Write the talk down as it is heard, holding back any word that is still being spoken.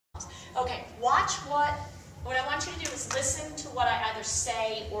Okay, watch what I want you to do is listen to what I either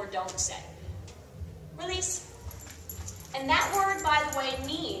say or don't say. Release. And that word, by the way,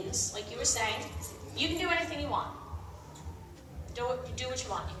 means, like you were saying, you can do anything you want. Do what you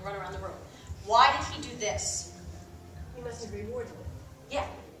want. You can run around the room. Why did he do this? He must have rewarded it. Yeah.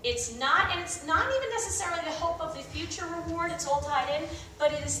 It's not even necessarily the hope of the future reward, it's all tied in,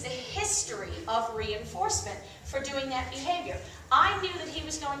 but it is the history of reinforcement for doing that behavior. I knew that he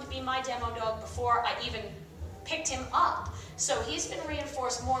was going to be my demo dog before I even picked him up. So he's been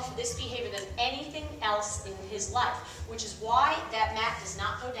reinforced more for this behavior than anything else in his life, which is why that mat does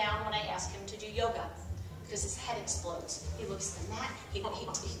not go down when I ask him to do yoga, because his head explodes. He looks at the mat, he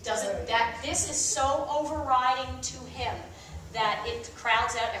doesn't, this is so overriding to him that it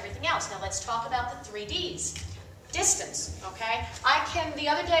crowds out everything else. Now let's talk about the 3 Ds. Distance, okay? The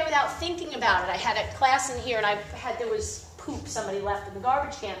other day without thinking about it, I had a class in here and there was poop somebody left in the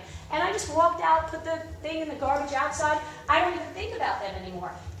garbage can. And I just walked out, put the thing in the garbage outside. I don't even think about them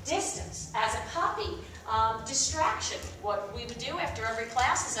anymore. Distance, as a puppy. Distraction. What we would do after every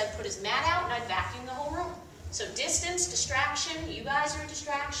class is I'd put his mat out and I'd vacuum the whole room. So distance, distraction, you guys are a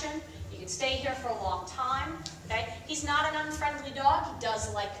distraction. You can stay here for a long time. Okay? He's not an unfriendly dog. He does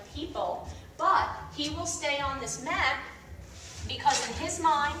like people. But he will stay on this mat because in his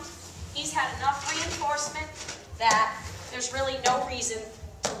mind, he's had enough reinforcement that there's really no reason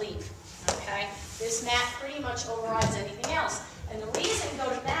to leave. Okay? This mat pretty much overrides anything else. And the reason go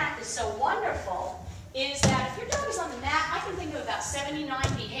to mat is so wonderful is that if your dog is on the mat, I can think of about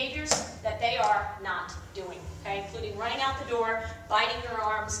 79 behaviors that they are not doing, okay? Including running out the door, biting your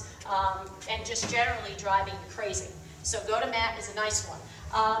arms, and just generally driving you crazy. So go to mat is a nice one.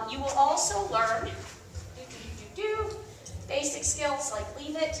 You will also learn basic skills like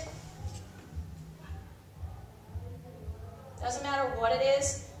leave it. Doesn't matter what it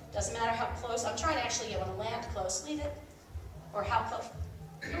is, doesn't matter how close. I'm trying to actually get one to land close. Leave it. Or how close.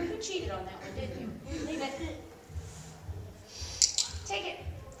 You cheated on that one, didn't you? Leave it. Take it.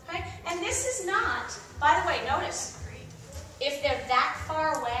 Okay? And this is not, by the way, notice, if they're that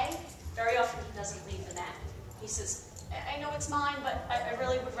far away, very often he doesn't leave the mat. He says, I know it's mine, but I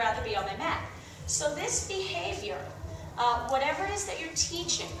really would rather be on my mat. So this behavior, whatever it is that you're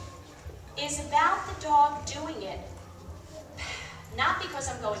teaching, is about the dog doing it, not because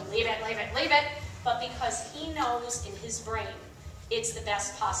I'm going, leave it, leave it, leave it, but because he knows in his brain it's the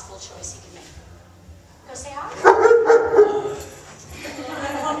best possible choice he can make. Go say hi.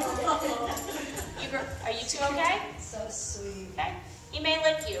 Are you two okay? So sweet. Okay. He may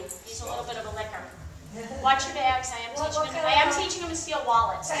lick you. He's a little bit of a licker. Watch your bags. I am teaching him to steal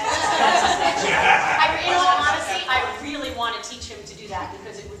wallets. In all honesty, I really want to teach him to do that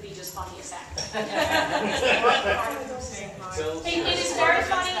because it would be just funny as heck. It is very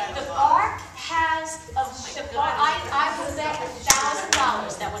funny. The bark has I will bet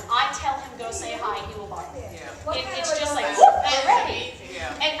 $1,000 that when I tell him go say hi, he will bark. It's just like we're ready.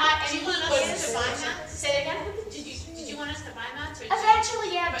 And do you want us to buy mats? Say it again. Did you want us to buy mats?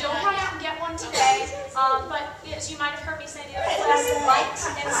 Eventually, yeah. Don't run out and get one today. But as you might have heard me say the other class, light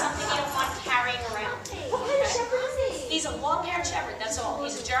and something you don't want carrying around. What kind of shepherd is he? He's a long-haired shepherd, that's all.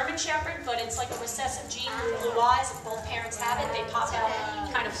 He's a German shepherd, but it's like a recessive gene with blue eyes. If both parents have it, they pop out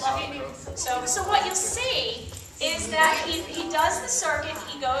kind of fluffy. So what you'll see is that he does the circuit,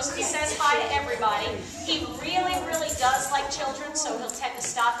 he goes and he says hi to everybody. He really, really does like children, so he'll tend to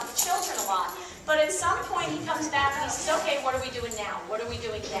stop with children a lot. But at some point he comes back and he says, okay, what are we doing now? What are we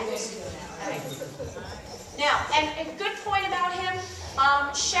doing next? Okay. Now, and a good point about him,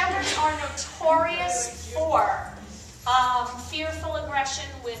 shepherds are notorious for fearful aggression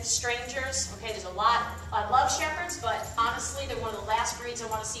with strangers. Okay, there's a lot. I love shepherds, but honestly, they're one of the last breeds I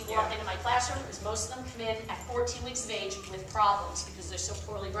want to see walk into my classroom because most of them come in at 14 weeks of age with problems because they're so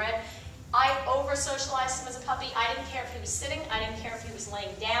poorly bred. I over-socialized him as a puppy. I didn't care if he was sitting. I didn't care if he was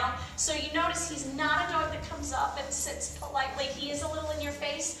laying down. So you notice he's not a dog that comes up and sits politely. He is a little in your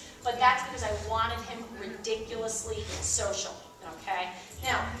face, but that's because I wanted him ridiculously social. Okay.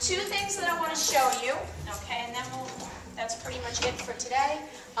 Now, 2 things that I want to show you. Okay, and then that's pretty much it for today.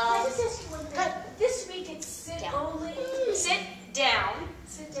 This week it's sit only. Sit down.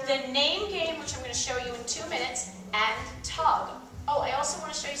 Sit down. The name game, which I'm going to show you in 2 minutes, and tug. Oh, I also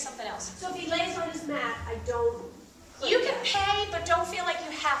want to show you something else. So if he lays on his mat, I don't click You can pay, but don't feel like you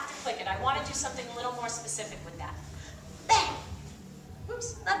have to click it. I want to do something a little more specific with that. Bang!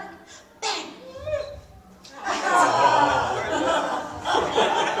 Oops, love it. Bang!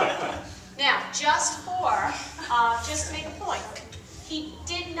 Now, just to make a point, he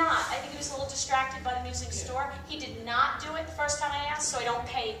did did not. I think he was a little distracted by the music store. He did not do it the first time I asked, so I don't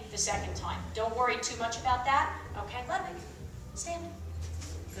pay the second time. Don't worry too much about that. Okay, Ludwig, stand.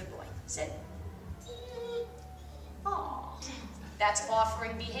 Good boy. Sit. Aw. That's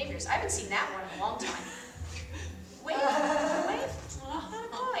offering behaviors. I haven't seen that one in a long time. Wave. Wave.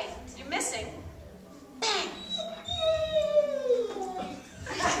 Good boy. You're missing. Bang.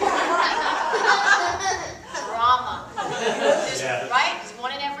 Drama. Right? There's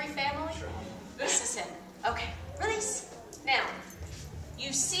one in every family. This is him. Okay. Release. Now,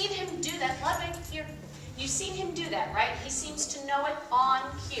 you've seen him do that. Ludwig, here. You've seen him do that, right? He seems to know it on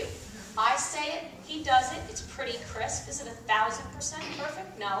cue. I say it, he does it. It's pretty crisp. Is it 1,000%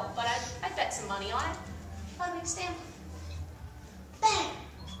 perfect? No, but I'd bet some money on it. Ludwig, stand. Bang.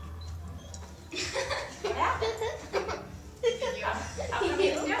 What happened? How come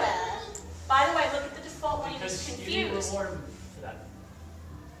you do it? By the way, look at the default when he was confused. You didn't reward him for that.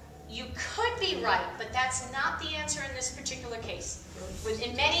 You could be right, but that's not the answer in this particular case.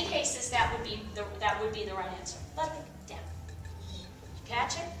 In many cases, that would be the right answer. Ludwig, down.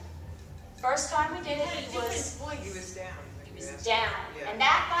 Catch it? First time we did it, he was down. He was down. Yeah. And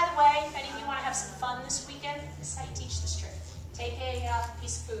that, by the way, if any of you want to have some fun this weekend, this is how you teach this trick. Take a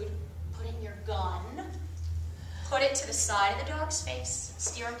piece of food, put in your gun, put it to the side of the dog's face,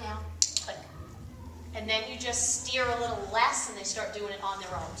 steer him down, click. And then you just steer a little less and they start doing it on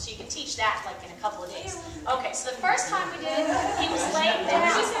their own. So you can teach that like in a couple of days. Okay, so the first time we did it, he was laying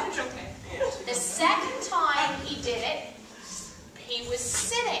down. The second time he did it, he was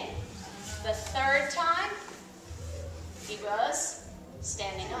sitting. The third time, he was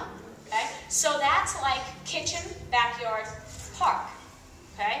standing up. Okay? So that's like kitchen, backyard, park.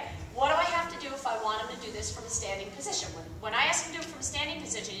 Okay? What do I have to do if I want him to do this from a standing position? When I ask him to do it from a standing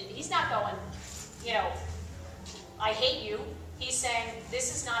position, he's not going, you know, I hate you. He's saying,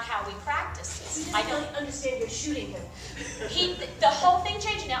 this is not how we practice this. I don't understand you're shooting him. The whole thing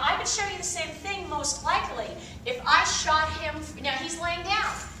changed. Now, I could show you the same thing most likely if I shot him. Now, he's laying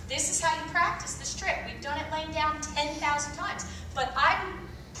down. This is how you practice this trick. We've done it laying down 10,000 times. But I'm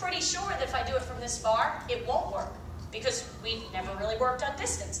pretty sure that if I do it from this far, it won't work. Because we've never really worked on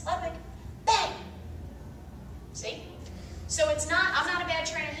distance. Ludwig, bang! See? So it's not, I'm not a bad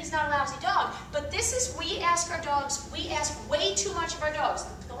trainer, he's not a lousy dog. But this is, we ask our dogs, we ask way too much of our dogs.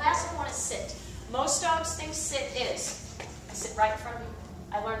 The last one is sit. Most dogs think sit is. I sit right in front of you.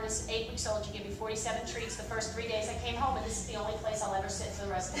 I learned this at 8 weeks old. You give me 47 treats the first 3 days I came home, and this is the only place I'll ever sit for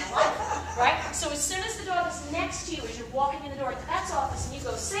the rest of my life. Right? So as soon as the dog is next to you, as you're walking in the door at the vet's office, and you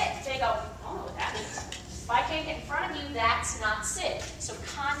go sit, they go, I don't know what that means. If I can't get in front of you, that's not sit. So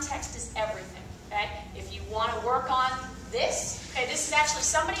context is everything. Okay? If you want to work on this, okay, this is actually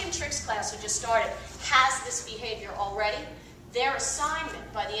somebody in Trick's class who just started, has this behavior already. Their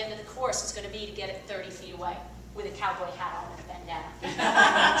assignment by the end of the course is going to be to get it 30 feet away with a cowboy hat on and a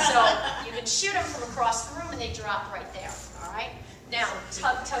bandana. So you can shoot them from across the room and they drop right there. All right? Now,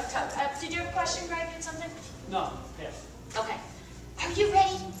 tug, tug, tug. Did you have a question, Greg? You had something? No, yes. Okay. Are you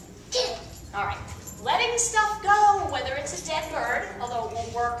ready? Get it. All right. Letting stuff go, whether it's a dead bird, although it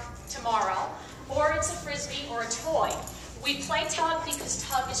won't work tomorrow, or it's a frisbee or a toy. We play tug because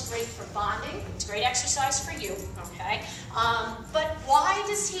tug is great for bonding. It's great exercise for you, okay? But why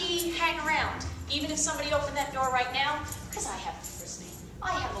does he hang around? Even if somebody opened that door right now, because I have the frisbee.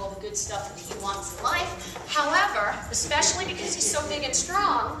 I have all the good stuff that he wants in life. However, especially because he's so big and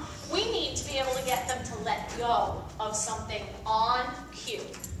strong, we need to be able to get them to let go of something on cue,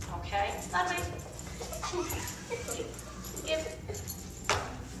 okay? Ludwig.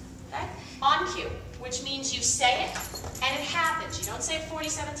 Okay? On cue, which means you say it, and it happens. You don't say it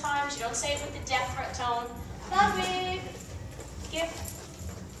 47 times. You don't say it with the death threat tone. Ludwig, give.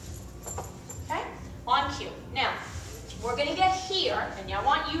 Okay? On cue. Now, we're going to get here, and I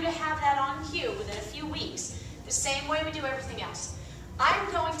want you to have that on cue within a few weeks, the same way we do everything else.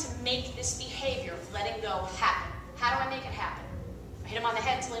 I'm going to make this behavior, letting go, happen. How do I make it happen? I hit him on the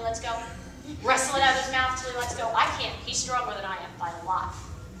head until he lets go. Wrestle it out of his mouth until he lets go. I can't. He's stronger than I am by a lot.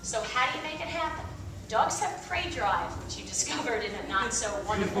 So how do you make it happen? Dogs have prey drive, which you discovered in a not so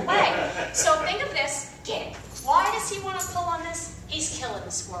wonderful way. So think of this. Get it. Why does he want to pull on this? He's killing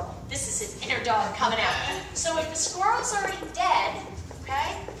the squirrel. This is his inner dog coming out. So if the squirrel's already dead,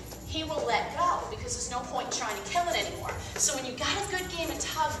 okay, he will let go because there's no point in trying to kill it anymore. So when you got a good game of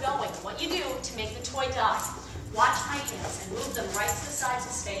tug going, what you do to make the toy die, watch my hands and move them right to the sides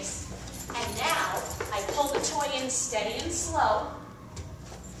of his face. And now I pull the toy in steady and slow,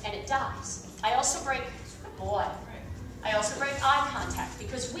 and it dies. I also break, good boy, I also break eye contact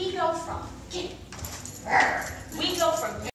because we go from, we go from